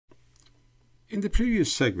In the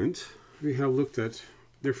previous segment, we have looked at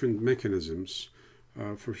different mechanisms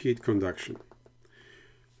for heat conduction.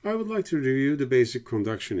 I would like to review the basic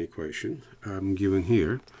conduction equation given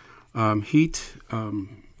here. Heat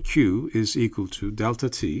Q is equal to delta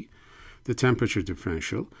T, the temperature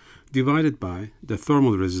differential, divided by the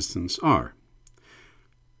thermal resistance R.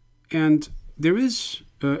 And there is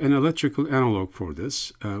an electrical analog for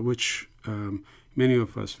this, which many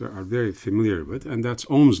of us are very familiar with, and that's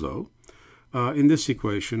Ohm's law. In this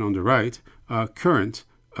equation on the right, current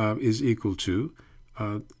is equal to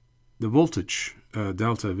the voltage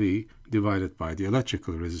delta V divided by the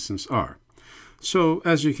electrical resistance R. So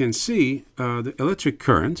as you can see, the electric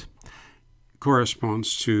current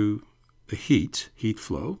corresponds to the heat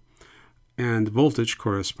flow, and voltage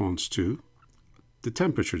corresponds to the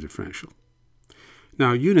temperature differential.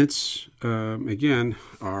 Now units, again,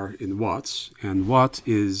 are in watts, and watt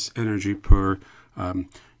is energy per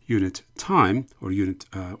unit time or unit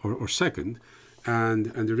or second, and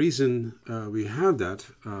the reason we have that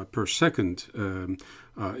per second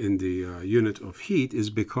in the unit of heat is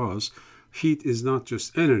because heat is not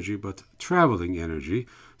just energy but traveling energy,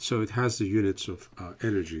 so it has the units of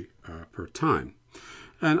energy per time.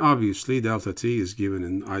 And obviously delta T is given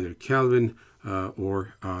in either Kelvin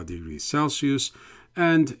or degrees Celsius.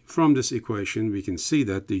 And from this equation, we can see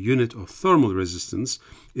that the unit of thermal resistance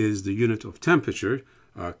is the unit of temperature,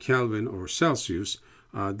 Kelvin or Celsius,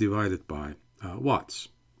 divided by watts.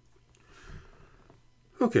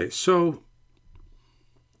 Okay, so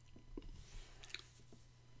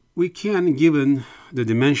we can, given the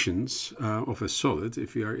dimensions of a solid,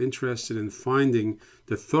 if we are interested in finding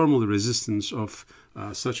the thermal resistance of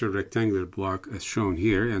such a rectangular block as shown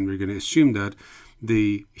here, and we're going to assume that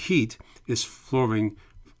the heat is flowing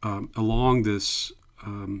along this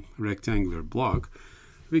rectangular block,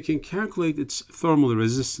 we can calculate its thermal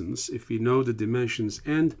resistance if we know the dimensions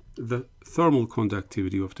and the thermal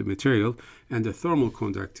conductivity of the material, and the thermal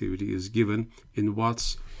conductivity is given in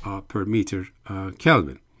watts per meter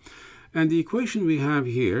Kelvin. And the equation we have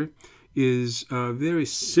here is very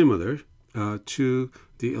similar to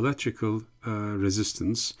the electrical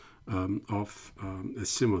resistance of a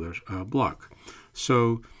similar block.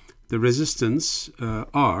 So the resistance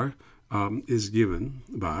R is given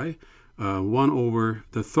by 1 over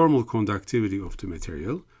the thermal conductivity of the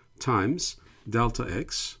material times delta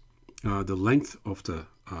X, the length of the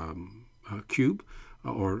cube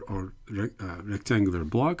or rectangular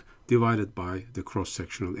block, divided by the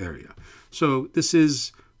cross-sectional area. So this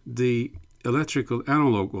is the electrical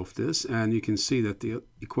analog of this, and you can see that the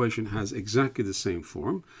equation has exactly the same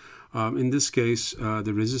form. In this case,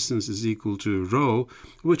 the resistance is equal to rho,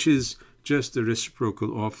 which is just the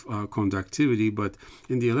reciprocal of conductivity, but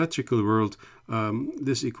in the electrical world,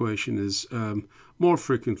 this equation is more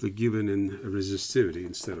frequently given in resistivity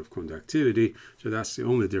instead of conductivity, so that's the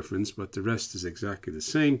only difference, but the rest is exactly the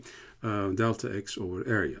same, delta X over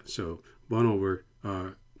area. So 1 over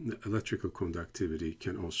electrical conductivity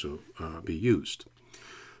can also be used.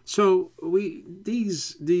 So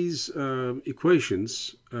these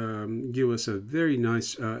equations give us a very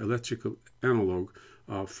nice electrical analog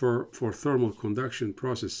for thermal conduction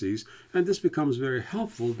processes, and this becomes very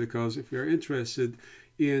helpful because if you're interested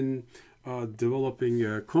in developing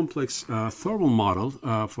a complex thermal model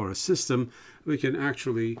for a system, we can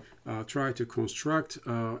actually try to construct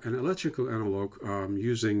an electrical analog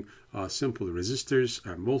using simple resistors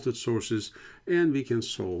and voltage sources, and we can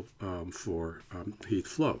solve for heat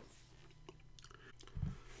flow.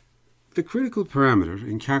 The critical parameter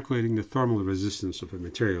in calculating the thermal resistance of a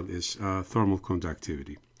material is thermal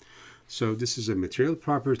conductivity. So this is a material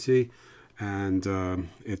property, and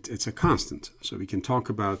it's a constant. So we can talk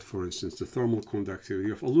about, for instance, the thermal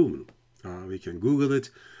conductivity of aluminum. We can Google it.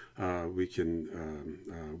 We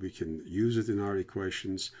can use it in our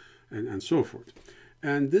equations, and so forth.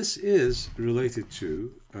 And this is related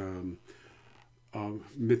to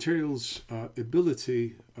materials'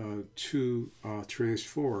 ability to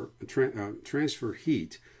transfer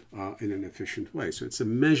heat in an efficient way. So it's a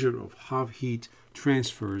measure of how heat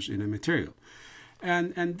transfers in a material.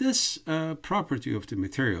 And this property of the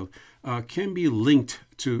material can be linked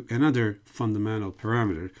to another fundamental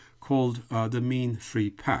parameter called the mean free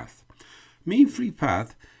path. Mean free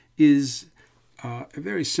path is a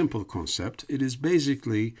very simple concept. It is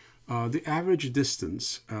basically the average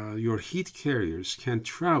distance your heat carriers can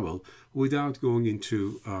travel without going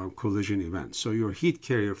into collision events. So your heat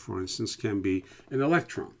carrier, for instance, can be an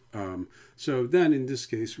electron. So then in this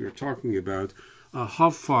case, we are talking about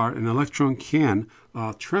how far an electron can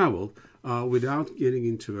travel without getting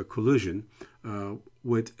into a collision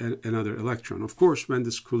with another electron. Of course, when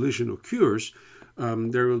this collision occurs,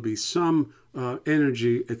 there will be some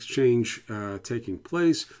energy exchange taking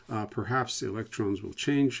place. Perhaps the electrons will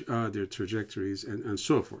change their trajectories and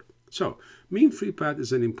so forth. So, mean free path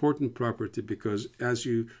is an important property because as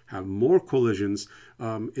you have more collisions,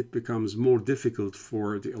 it becomes more difficult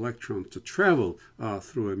for the electron to travel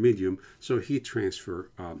through a medium, so heat transfer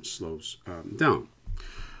slows down.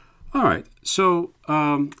 All right, so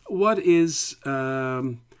what is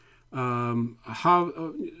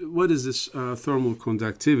this thermal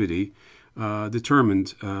conductivity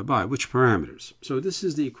determined by? Which parameters? So this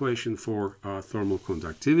is the equation for thermal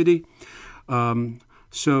conductivity.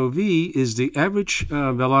 So V is the average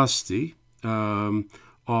velocity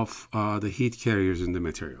of the heat carriers in the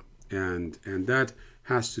material, and that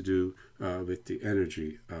has to do with the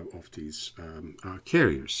energy of these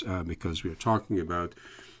carriers, because we are talking about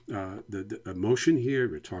the motion here.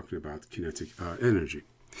 We're talking about kinetic energy.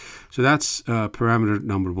 So that's parameter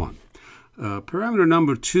number one. Parameter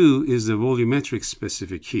number two is the volumetric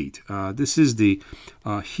specific heat. This is the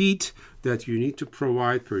heat that you need to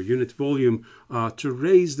provide per unit volume to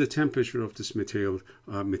raise the temperature of this material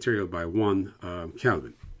by 1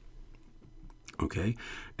 Kelvin. Okay,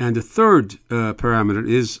 and the third parameter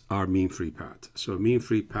is our mean free path. So mean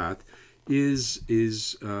free path is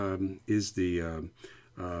the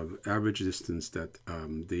average distance that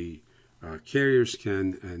the carriers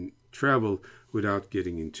can travel without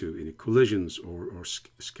getting into any collisions or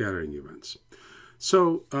scattering events.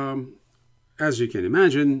 So as you can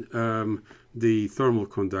imagine, the thermal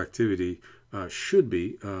conductivity should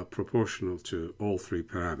be proportional to all three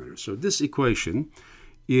parameters. So this equation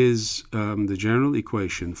is the general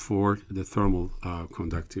equation for the thermal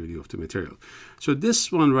conductivity of the material. So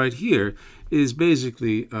this one right here is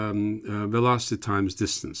basically velocity times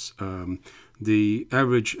distance. The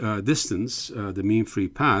average distance, the mean free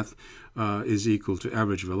path, is equal to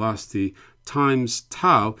average velocity times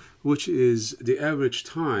tau, which is the average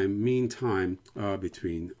time, mean time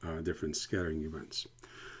between different scattering events.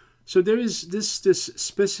 So there is this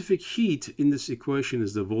specific heat in this equation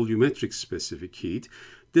is the volumetric specific heat.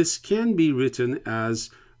 This can be written as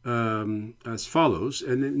follows,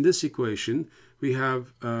 and in this equation we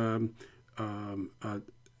have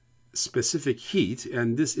specific heat,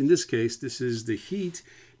 and in this case this is the heat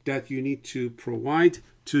that you need to provide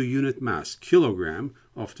to unit mass, kilogram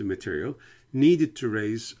of the material, needed to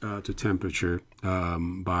raise to temperature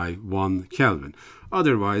by 1 Kelvin.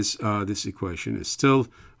 Otherwise, this equation is still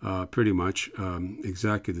pretty much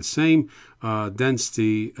exactly the same.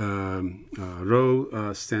 Density,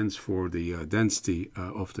 rho, stands for the density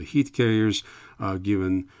of the heat carriers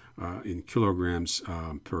given in kilograms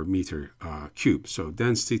per meter cube. So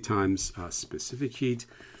density times specific heat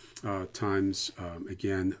times,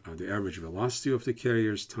 again, the average velocity of the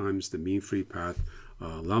carriers times the mean free path,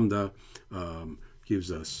 lambda,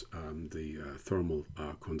 gives us the thermal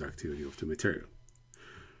conductivity of the material.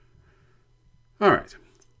 All right.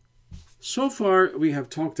 So far, we have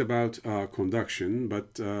talked about conduction,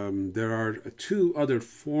 but there are two other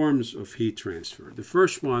forms of heat transfer. The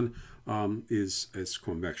first one is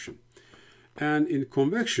convection. And in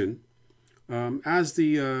convection, as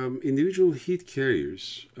the individual heat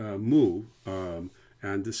carriers move,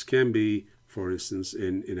 and this can be, for instance,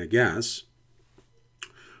 in a gas,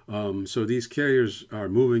 so these carriers are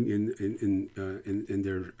moving in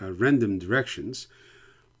their random directions.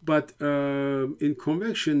 But in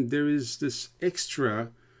convection, there is this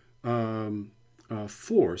extra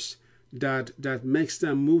force that makes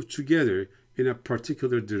them move together in a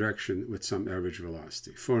particular direction with some average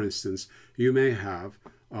velocity. For instance, you may have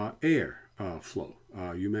air flow.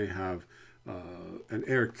 You may have an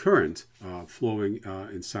air current flowing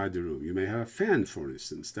inside the room. You may have a fan, for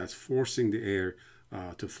instance, that's forcing the air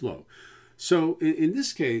to flow. So in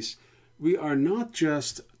this case, we are not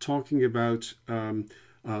just talking about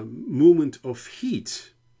movement of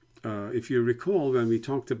heat. If you recall, when we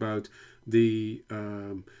talked about the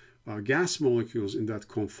gas molecules in that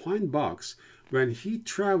confined box, when heat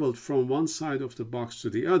traveled from one side of the box to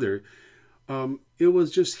the other, it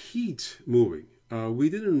was just heat moving. We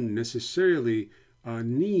didn't necessarily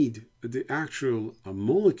need the actual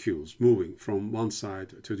molecules moving from one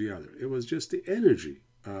side to the other. It was just the energy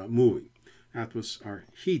moving. That was our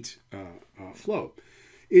heat flow.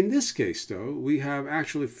 In this case, though, we have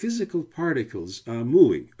actually physical particles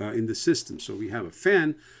moving in the system. So we have a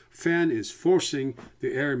fan. Fan is forcing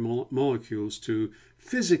the air molecules to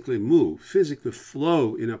physically move, physically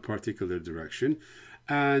flow in a particular direction.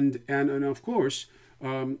 And of course,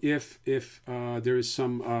 if there is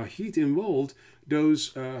some heat involved,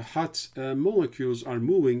 those hot molecules are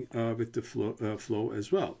moving with the flow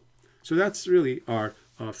as well. So that's really our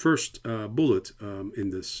first bullet in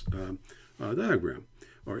this diagram,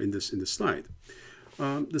 or in this slide.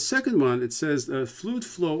 The second one, it says fluid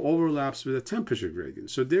flow overlaps with a temperature gradient.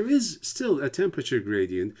 So there is still a temperature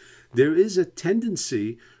gradient. There is a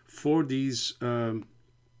tendency for these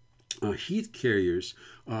heat carriers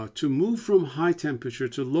to move from high temperature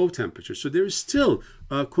to low temperature. So there is still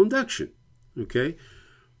conduction, okay?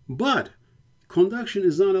 But conduction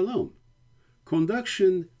is not alone.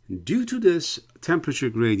 Conduction, due to this temperature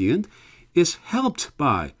gradient, is helped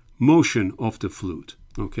by motion of the fluid,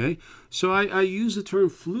 okay? So I use the term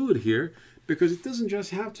fluid here because it doesn't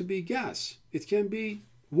just have to be gas. It can be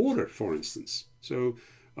water, for instance. So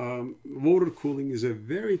water cooling is a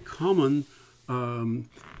very common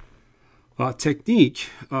technique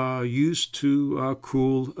used to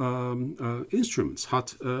cool instruments,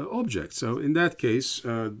 hot objects. So in that case,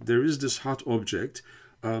 there is this hot object,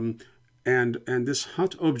 and this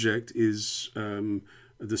hot object is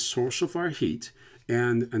the source of our heat,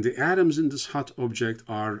 and the atoms in this hot object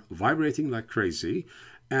are vibrating like crazy,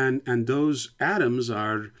 and those atoms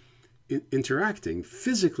are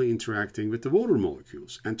physically interacting with the water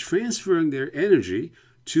molecules and transferring their energy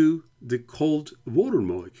to the cold water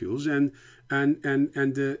molecules, and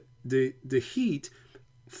the heat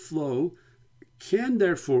flow can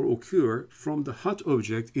therefore occur from the hot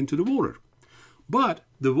object into the water. But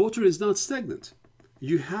the water is not stagnant.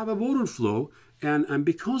 You have a water flow, and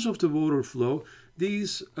because of the water flow,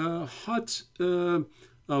 these hot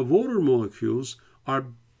water molecules are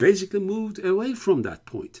basically moved away from that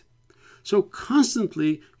point. So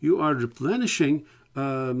constantly you are replenishing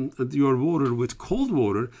your water with cold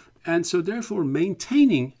water, and so therefore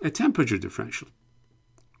maintaining a temperature differential.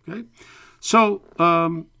 Okay, so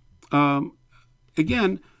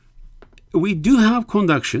again, we do have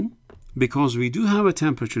conduction because we do have a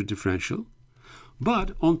temperature differential,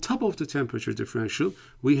 but on top of the temperature differential,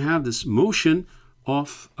 we have this motion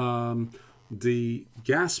of the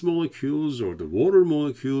gas molecules or the water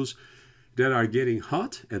molecules that are getting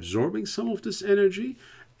hot, absorbing some of this energy,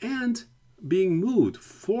 and being moved,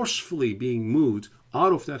 forcefully being moved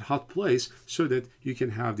out of that hot place, so that you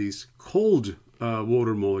can have these cold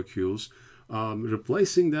water molecules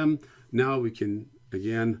replacing them. Now we can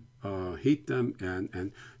again heat them,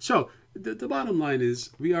 and so the bottom line is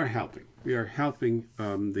we are helping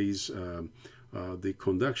these the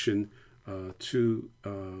conduction to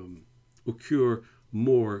occur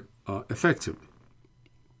more effectively.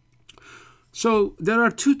 So there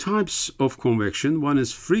are two types of convection. One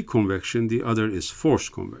is free convection, the other is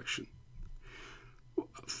forced convection.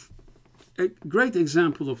 A great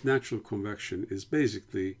example of natural convection is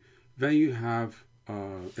basically when you have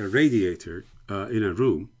a radiator in a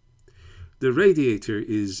room. The radiator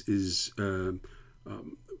is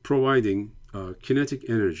providing kinetic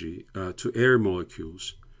energy to air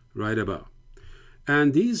molecules right above.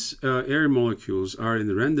 And these air molecules are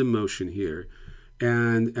in random motion here,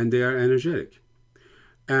 and they are energetic.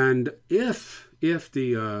 And if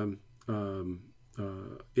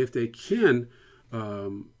they can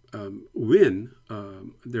win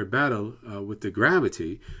their battle with the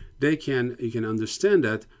gravity, you can understand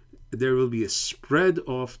that there will be a spread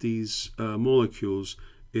of these molecules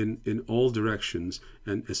in all directions,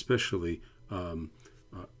 and especially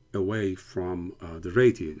away from the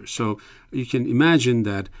radiator. So you can imagine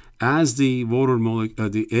that as the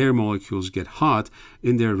the air molecules get hot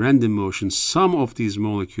in their random motion, some of these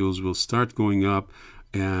molecules will start going up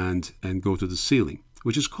and go to the ceiling,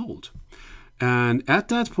 which is cold. And at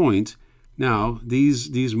that point, now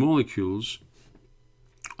these molecules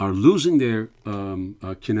are losing their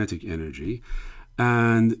kinetic energy,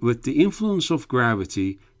 and with the influence of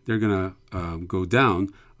gravity, they're going to go down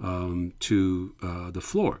to the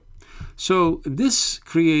floor. So this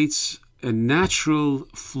creates a natural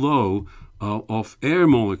flow of air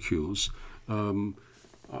molecules, and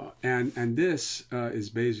this is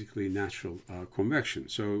basically natural convection.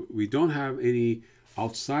 So we don't have any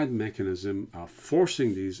outside mechanism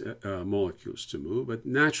forcing these molecules to move, but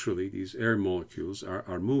naturally these air molecules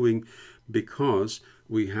are moving because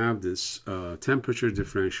we have this temperature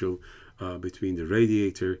differential between the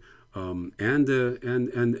radiator and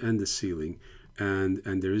the ceiling,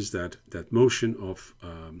 and there is that motion of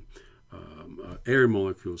air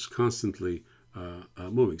molecules constantly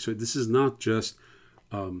moving. So this is not just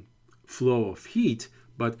flow of heat,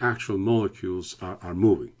 but actual molecules are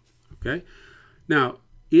moving. Okay. Now,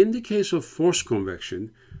 in the case of forced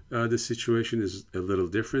convection, the situation is a little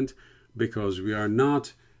different because we are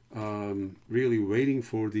not really waiting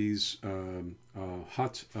for these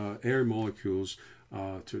hot air molecules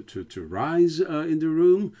to rise in the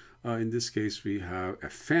room. In this case, we have a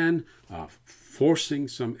fan forcing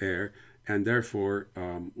some air, and therefore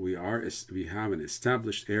we have an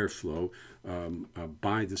established airflow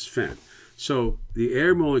by this fan. So the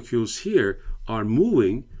air molecules here are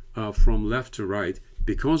moving from left to right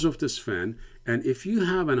because of this fan. And if you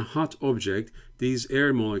have a hot object, these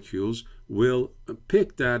air molecules will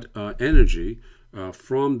pick that energy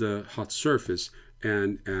from the hot surface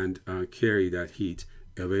and carry that heat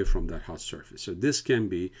away from that hot surface. So this can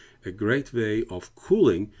be a great way of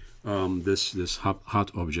cooling this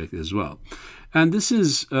hot object as well. And this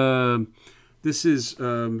is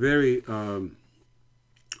very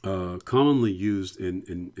commonly used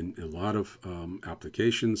in a lot of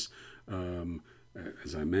applications.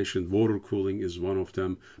 As I mentioned, water cooling is one of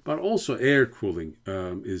them, but also air cooling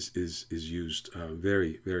is used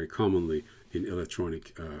very, very commonly in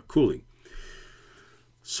electronic cooling.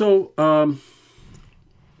 So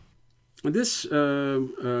this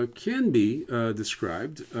can be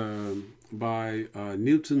described by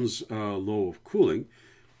Newton's law of cooling.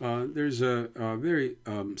 There's a very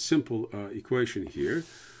simple equation here.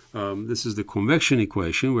 This is the convection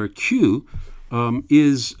equation, where Q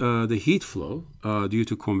is the heat flow due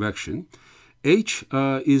to convection. H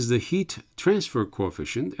is the heat transfer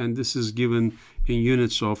coefficient, and this is given in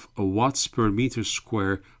units of watts per meter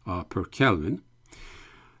square per Kelvin.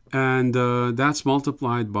 And that's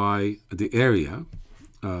multiplied by the area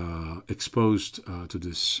exposed to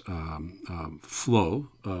this flow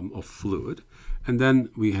of fluid. And then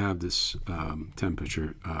we have this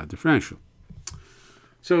temperature differential.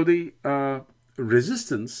 So the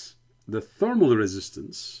resistance, the thermal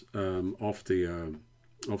resistance of the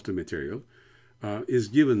material is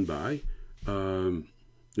given by the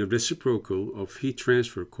reciprocal of heat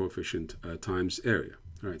transfer coefficient times area,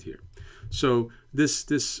 right here. So this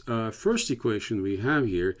first equation we have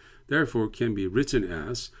here, therefore, can be written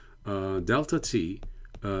as delta T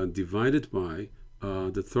divided by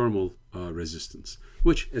the thermal resistance,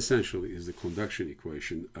 which essentially is the conduction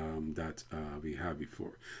equation that we had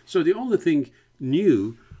before. So the only thing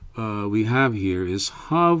new we have here is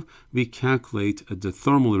how we calculate the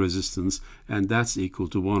thermal resistance, and that's equal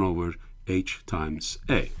to 1 over H times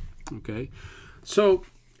A. Okay, so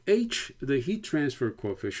H, the heat transfer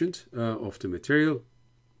coefficient of the material,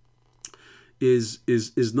 is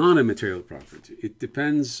not a material property. It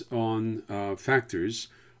depends on factors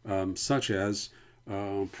such as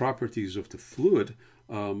properties of the fluid,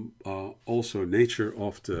 also nature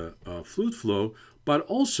of the fluid flow, but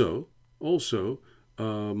also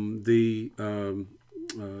the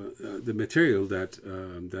material that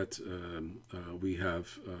we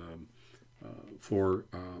have for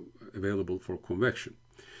available for convection.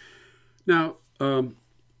 Now, how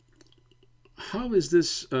is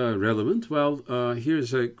this relevant? Well,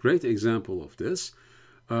 here's a great example of this.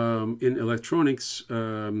 In electronics,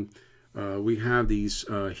 we have these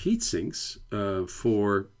heat sinks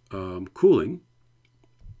for cooling.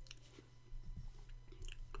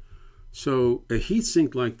 So a heat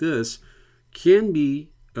sink like this can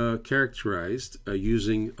be characterized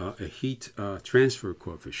using a heat transfer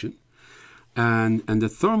coefficient. And the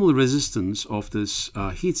thermal resistance of this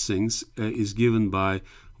heat sinks is given by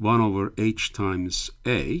 1 over H times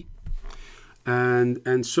A.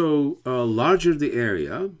 And so larger the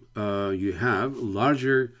area you have,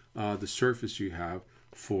 larger the surface you have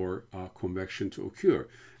for convection to occur.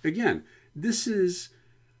 Again, this is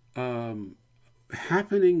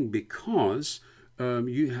happening because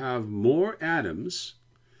you have more atoms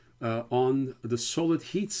on the solid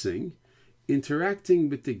heat sink interacting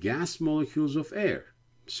with the gas molecules of air.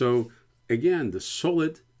 So again, the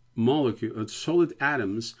solid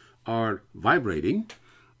atoms are vibrating,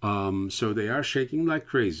 so they are shaking like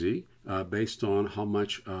crazy based on how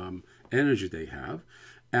much energy they have,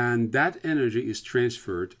 and that energy is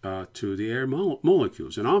transferred to the air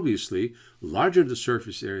molecules. And obviously, larger the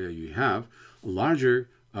surface area you have, larger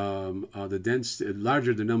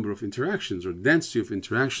larger the number of interactions or density of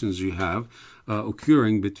interactions you have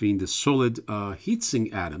occurring between the solid heat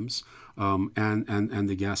sink atoms and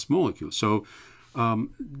the gas molecule. So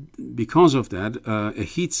because of that, a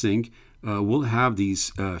heat sink will have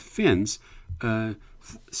these fins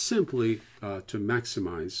simply to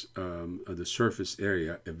maximize the surface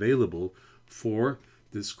area available for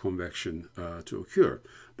this convection to occur.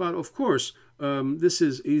 But of course, this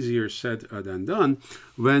is easier said than done.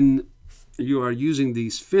 When you are using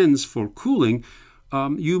these fins for cooling,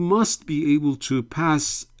 you must be able to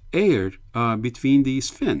pass air between these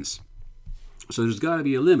fins. So there's got to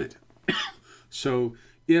be a limit. So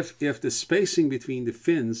if the spacing between the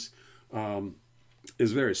fins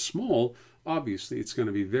is very small, obviously it's going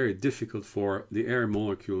to be very difficult for the air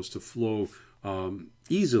molecules to flow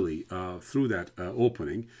easily through that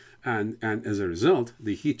opening, and as a result,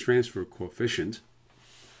 the heat transfer coefficient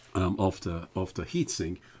of the heat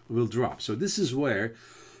sink will drop. So this is where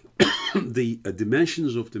the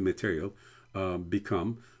dimensions of the material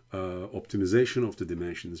become optimization of the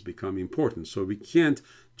dimensions become important. So we can't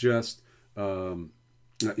just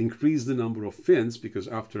increase the number of fins, because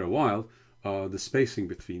after a while the spacing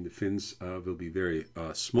between the fins will be very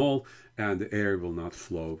small, and the air will not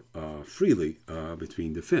flow freely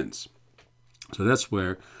between the fins. So that's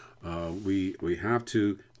where we have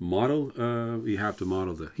to model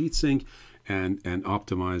the heat sink and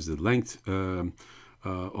optimize the length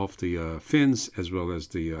of the fins, as well as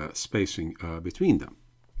the spacing between them.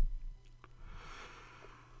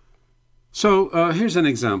 So here's an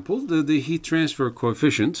example. The heat transfer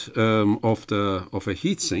coefficient of a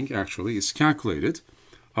heat sink actually is calculated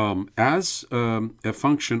as a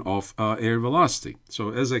function of air velocity.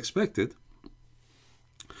 So as expected,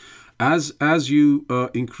 as you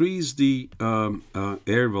increase the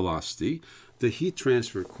air velocity, the heat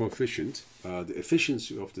transfer coefficient, the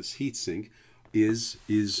efficiency of this heat sink is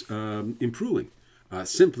improving,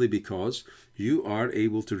 simply because you are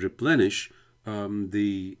able to replenish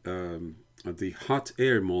the hot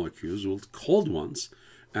air molecules with cold ones,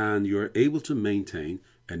 and you are able to maintain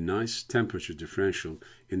a nice temperature differential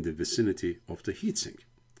in the vicinity of the heatsink.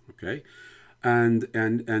 Okay, and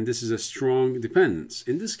this is a strong dependence.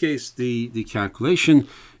 In this case, the calculation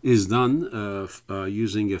is done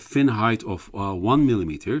using a fin height of 1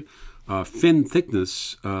 millimeter, fin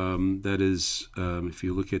thickness, that is, if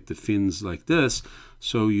you look at the fins like this,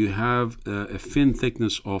 so you have a fin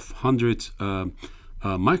thickness of 100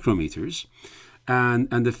 micrometers, and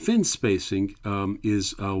the fin spacing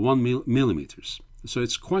is 1 millimeters. So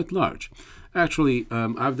it's quite large. Actually,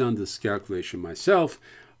 I've done this calculation myself,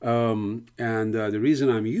 and the reason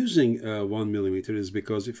I'm using 1 millimeter is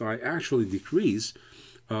because if I actually decrease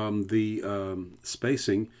the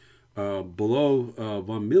spacing below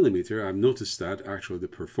 1 millimeter, I've noticed that actually the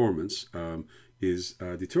performance is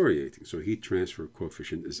deteriorating. So heat transfer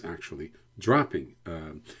coefficient is actually dropping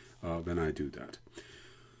when I do that.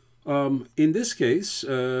 In this case,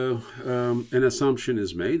 an assumption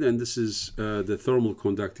is made, and this is the thermal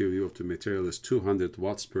conductivity of the material is 200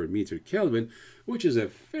 watts per meter Kelvin, which is a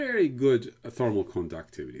very good thermal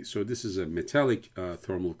conductivity. So this is a metallic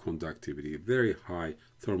thermal conductivity, a very high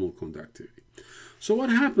thermal conductivity. So what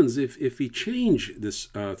happens if we change this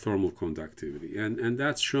thermal conductivity? And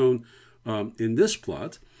that's shown in this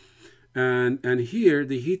plot. And here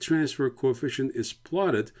the heat transfer coefficient is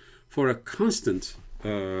plotted for a constant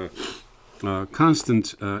air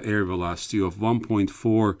velocity of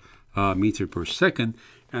 1.4 meter per second,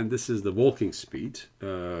 and this is the walking speed.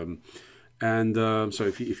 So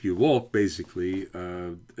if you walk, basically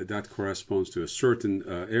that corresponds to a certain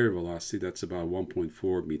air velocity that's about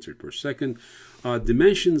 1.4 meter per second.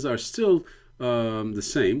 Dimensions are still the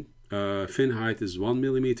same. Fin height is 1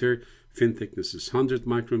 millimeter, fin thickness is 100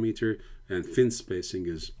 micrometer, and fin spacing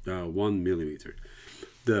is 1 millimeter.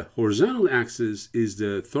 The horizontal axis is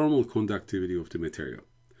the thermal conductivity of the material.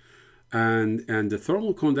 And the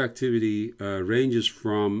thermal conductivity ranges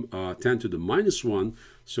from 10 to the minus 1.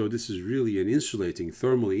 So this is really an insulating,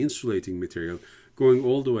 thermally insulating material, going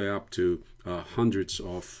all the way up to hundreds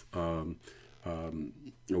of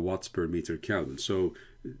watts per meter Kelvin. So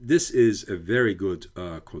this is a very good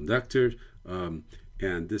conductor, and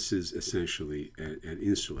this is essentially an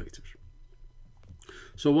insulator.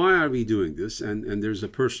 So why are we doing this? And there's a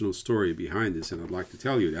personal story behind this, and I'd like to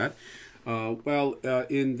tell you that.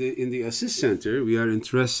 In the Assist Center, we are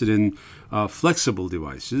interested in flexible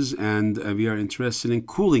devices, and we are interested in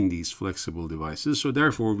cooling these flexible devices. So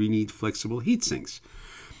therefore, we need flexible heat sinks.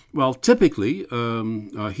 Well, typically,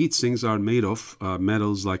 heat sinks are made of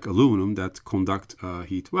metals like aluminum that conduct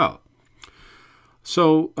heat well.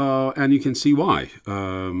 So, and you can see why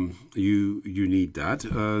you need that.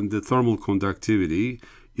 The thermal conductivity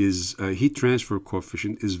is heat transfer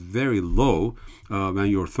coefficient is very low when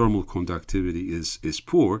your thermal conductivity is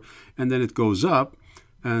poor, and then it goes up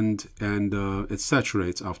and it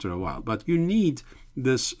saturates after a while. But you need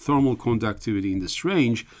this thermal conductivity in this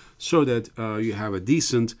range so that you have a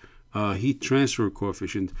decent heat transfer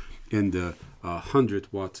coefficient in the 100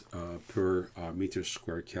 watt per meter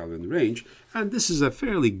square Kelvin range, and this is a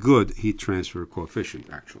fairly good heat transfer coefficient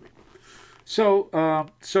actually. So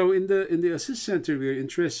in the Assist Center, we are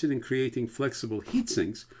interested in creating flexible heat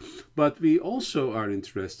sinks, but we also are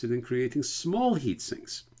interested in creating small heat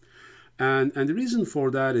sinks. And the reason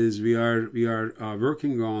for that is we are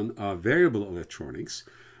working on variable electronics,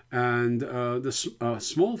 and the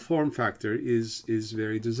small form factor is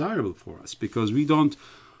very desirable for us because we don't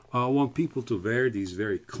want people to wear these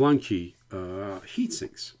very clunky heat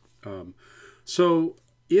sinks. So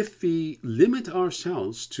if we limit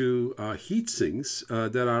ourselves to heat sinks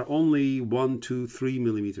that are only 1, 2, 3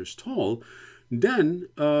 millimeters tall, then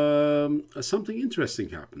something interesting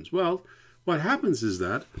happens. Well, what happens is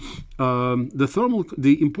that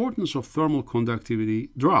the importance of thermal conductivity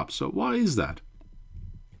drops. So why is that?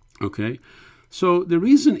 Okay, so the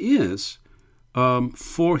reason is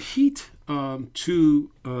for heat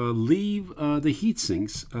to leave the heat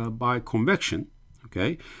sinks by convection.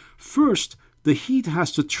 Okay, first the heat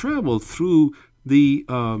has to travel through the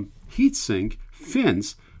heat sink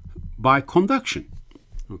fins by conduction.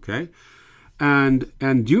 Okay, and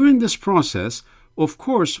during this process, of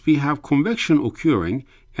course, we have convection occurring,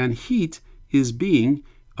 and heat is being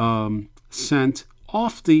sent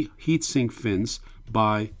off the heat sink fins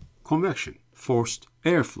by convection, forced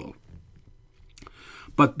airflow.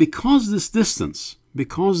 But because this distance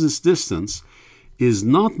is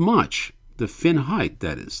not much, the fin height,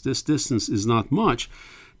 that is, this distance is not much,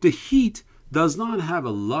 the heat does not have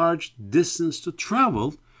a large distance to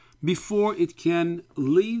travel before it can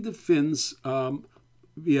leave the fins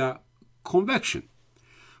via convection.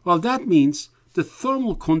 Well, that means the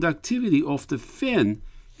thermal conductivity of the fin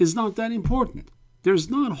is not that important. There's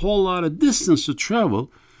not a whole lot of distance to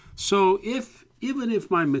travel, so even if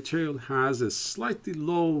my material has a slightly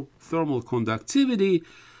low thermal conductivity,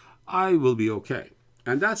 I will be okay.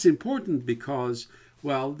 And that's important because,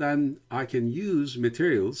 well, then I can use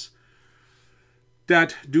materials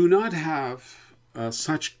that do not have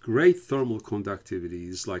such great thermal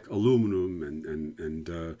conductivities like aluminum and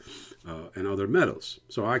other metals.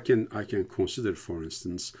 So I can consider, for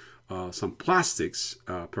instance, some plastics,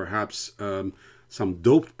 perhaps some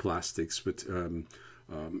doped plastics with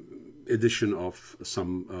addition of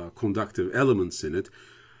some conductive elements in it,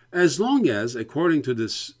 as long as, according to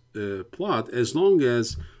this plot, as long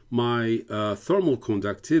as my thermal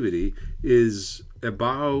conductivity is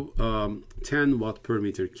about 10 watt per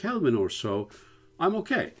meter Kelvin or so, I'm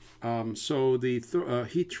okay. So the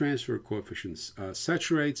heat transfer coefficient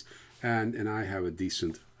saturates, and I have a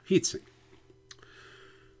decent heat sink.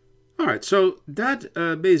 All right, so that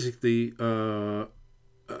basically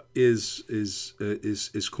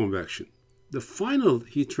is convection. The final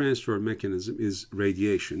heat transfer mechanism is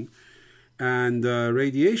radiation, and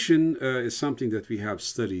radiation is something that we have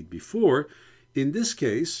studied before. In this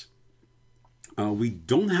case, we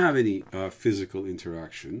don't have any physical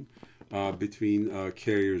interaction between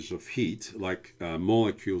carriers of heat, like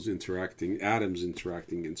molecules interacting, atoms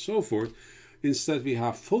interacting, and so forth. Instead, we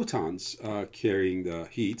have photons carrying the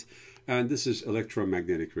heat, and this is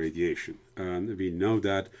electromagnetic radiation. And we know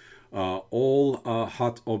that all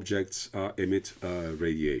hot objects emit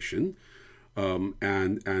radiation,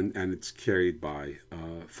 and it's carried by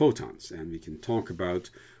photons. And we can talk about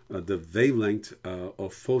the wavelength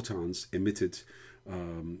of photons emitted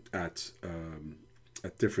at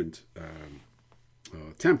different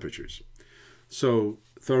temperatures. So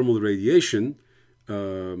thermal radiation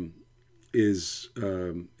is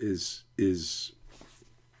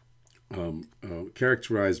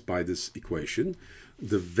characterized by this equation.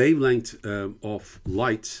 The wavelength of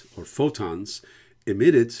light or photons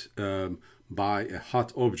emitted by a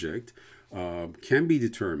hot object can be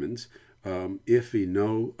determined if we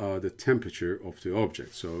know the temperature of the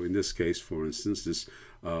object. So in this case, for instance, this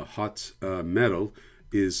hot metal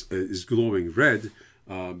is glowing red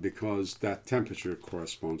because that temperature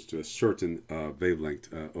corresponds to a certain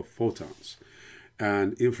wavelength of photons.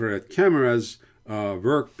 And infrared cameras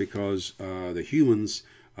work because the humans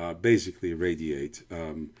basically radiate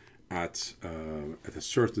at a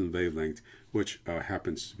certain wavelength, which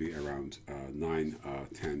happens to be around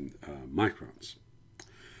 9-10 microns.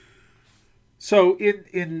 So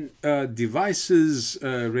in devices,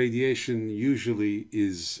 radiation usually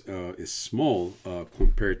is small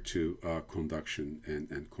compared to conduction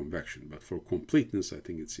and convection. But for completeness, I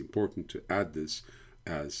think it's important to add this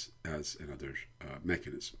as another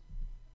mechanism.